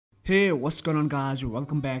Hey, what's going on guys?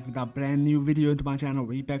 Welcome back with a brand new video into my channel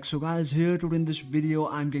RiPEX. So guys, here today in this video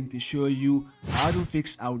I'm going to show you how to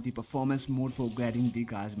fix out the performance mode for getting the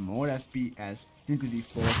more FPS into the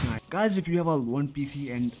Fortnite. Guys, if you have a low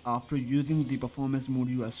PC and after using the performance mode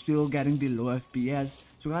you are still getting the low FPS,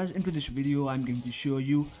 so guys, into this video I'm going to show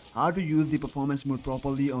you how to use the performance mode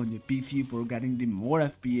properly on your PC for getting the more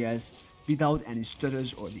FPS without any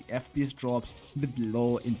stutters or the FPS drops with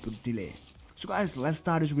low input delay. So guys, let's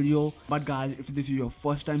start this video. But guys, if this is your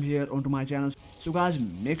first time here onto my channel, so guys,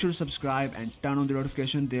 make sure to subscribe and turn on the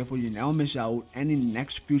notification, therefore you never miss out any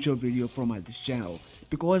next future video from this channel,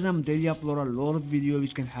 because I'm daily upload a lot of video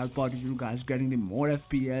which can help out you guys getting the more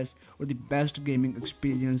FPS or the best gaming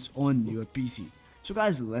experience on your PC. So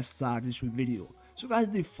guys, let's start this video. So guys,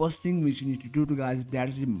 the first thing which you need to do to guys, that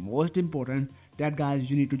is the most important, that guys,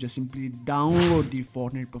 you need to just simply download the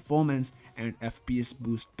Fortnite performance and FPS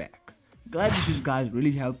boost pack. Guys, this is guys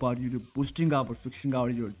really help out you to boosting up or fixing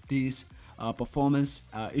out your these performance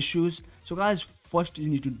issues. So guys, first you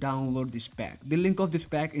need to download this pack. The link of this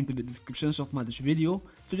pack into the descriptions of this video.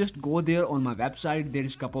 So just go there on my website. There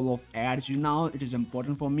is couple of ads. Now it is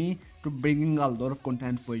important for me to bringing a lot of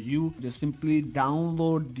content for you. Just simply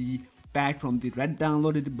download the pack from the red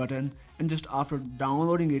downloaded button, and just after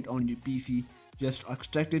downloading it on your PC, just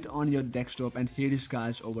extract it on your desktop, and here is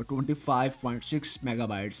guys over 25.6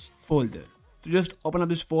 megabytes folder. So just open up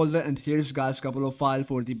this folder, and here is guys couple of files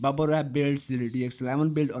for the bubble wrap builds, the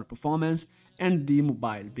RTX11 build or performance, and the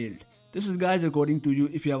mobile build. This is guys according to you.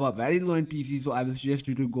 If you have a very low end PC, so I will suggest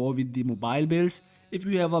you to go with the mobile builds. If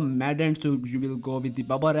you have a mid-end, so you will go with the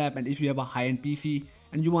bubble wrap, and if you have a high-end PC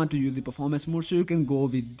and you want to use the performance mode, so you can go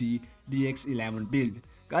with the DX11 build.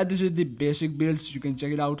 Guys, this is the basic builds, you can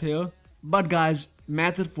check it out here. But guys,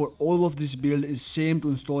 method for all of this build is same to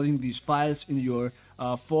installing these files in your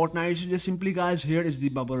Fortnite. So just simply guys, here is the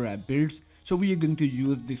bubble wrap builds, so we are going to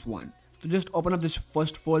use this one. So just open up this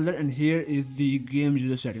first folder, and here is the game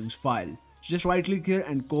user settings file. So just right click here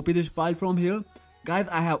and copy this file from here. Guys,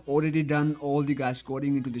 I have already done all the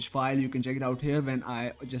coding into this file. You can check it out here when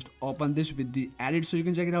I just open this with the edit, so you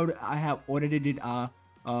can check it out. I have already did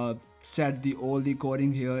set all the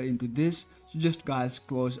coding here into this. So just guys,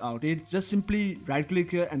 close out it. Just simply right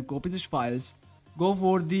click here and copy these files. Go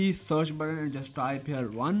for the search button and just type here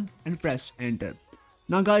 1 and press enter.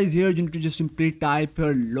 Now guys, here you need to just simply type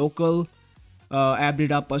here local app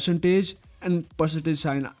data percentage and percentage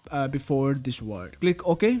sign before this word. Click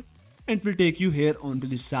OK, and it will take you here onto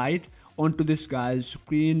this site, onto this guys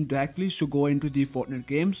screen directly. So go into the Fortnite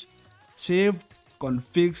games, saved,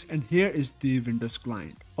 configs, and here is the Windows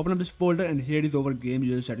client. Open up this folder, and here is our game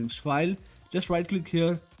user settings file. Just right click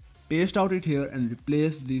here, paste out it here, and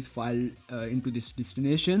replace this file into this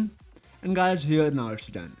destination. And guys, here now it's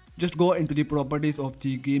done. Just go into the properties of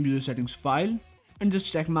the game user settings file and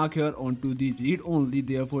just check mark here onto the read only,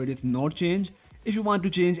 therefore it is not changed. If you want to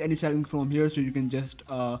change any setting from here, so you can just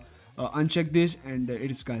uncheck this, and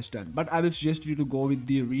it is guys done. But I will suggest you to go with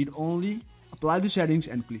the read only, apply the settings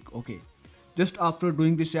and click OK. Just after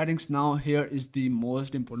doing the settings, now here is the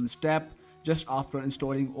most important step. Just after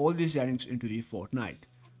installing all these settings into the Fortnite,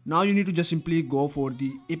 now you need to just simply go for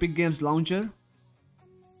the Epic Games launcher.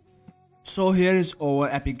 So here is our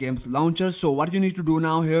Epic Games launcher. So what you need to do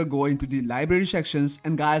now here, go into the library sections,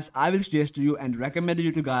 and guys, I will suggest you and recommend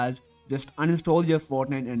you to guys just uninstall your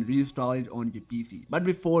Fortnite and reinstall it on your PC. But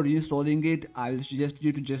before reinstalling it, I will suggest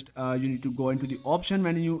you to just you need to go into the option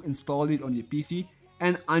menu, install it on your PC,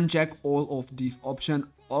 and uncheck all of these options.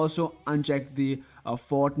 Also uncheck the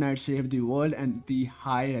Fortnite Save the World and the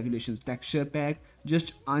high resolution texture pack.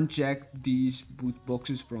 Just uncheck these boot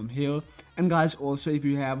boxes from here. And guys, also if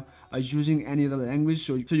you have using any other language,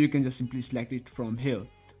 so you can just simply select it from here.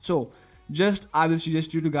 So just I will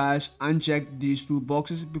suggest you to guys uncheck these two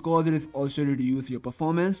boxes, because it is also reduce your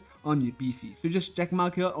performance on your PC. So just check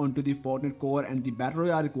mark here onto the Fortnite core and the battle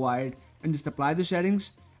royale required, and just apply the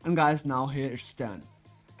settings. And guys, now here it's done.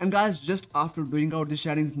 And guys, just after doing out the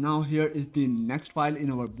settings, now here is the next file in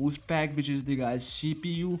our boost pack, which is the guys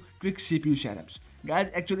CPU quick CPU setups. Guys,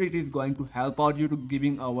 actually it is going to help out you to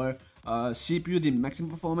giving our CPU the maximum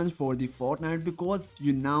performance for the Fortnite, because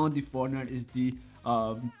you know the Fortnite is the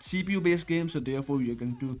CPU based game, so therefore we are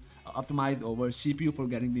going to optimize our CPU for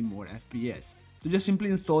getting the more FPS. So just simply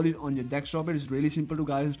install it on your desktop. It is really simple to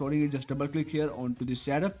guys installing it. Just double click here onto the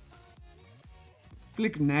setup,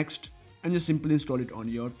 click next, and just simply install it on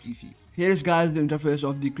your PC. Here is guys the interface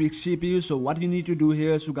of the quick CPU. So what you need to do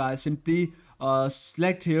here, so guys, simply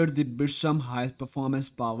select here the Bitsum high performance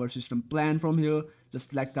power system plan from here. just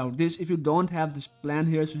select out this. If you don't have this plan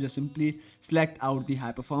here, so just simply select out the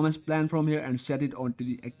high performance plan from here and set it onto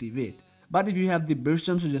the activate. But if you have the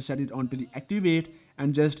wisdom, so just set it onto the activate,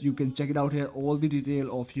 and just you can check it out here, all the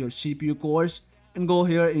detail of your CPU cores, and go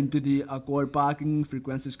here into the core parking,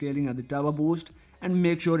 frequency scaling and the turbo boost, and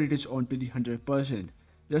make sure it is onto the 100%.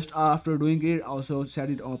 Just after doing it, also set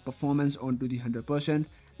it on performance onto the 100%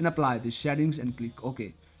 and apply the settings and click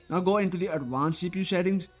OK. Now go into the advanced CPU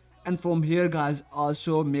settings, and from here guys,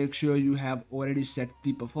 also make sure you have already set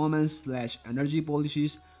the performance / energy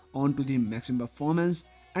policies onto the maximum performance,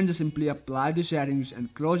 and just simply apply the settings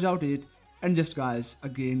and close out it. And just guys,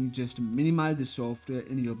 again, just minimize the software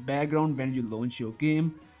in your background when you launch your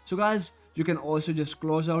game. So guys, you can also just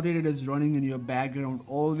close out it is running in your background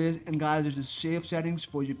always. And guys, it is safe settings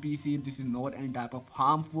for your PC. This is not any type of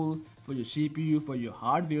harmful for your CPU, for your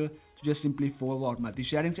hardware. So just simply forward the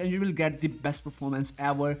settings and you will get the best performance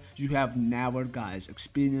ever you have never guys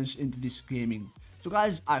experienced into this gaming. So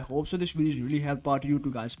guys, I hope so this video really helped out you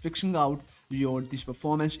to guys fixing out this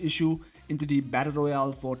performance issue into the battle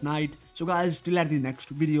royale Fortnite. So guys, till at the next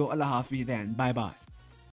video, Allah Hafiz, then bye bye.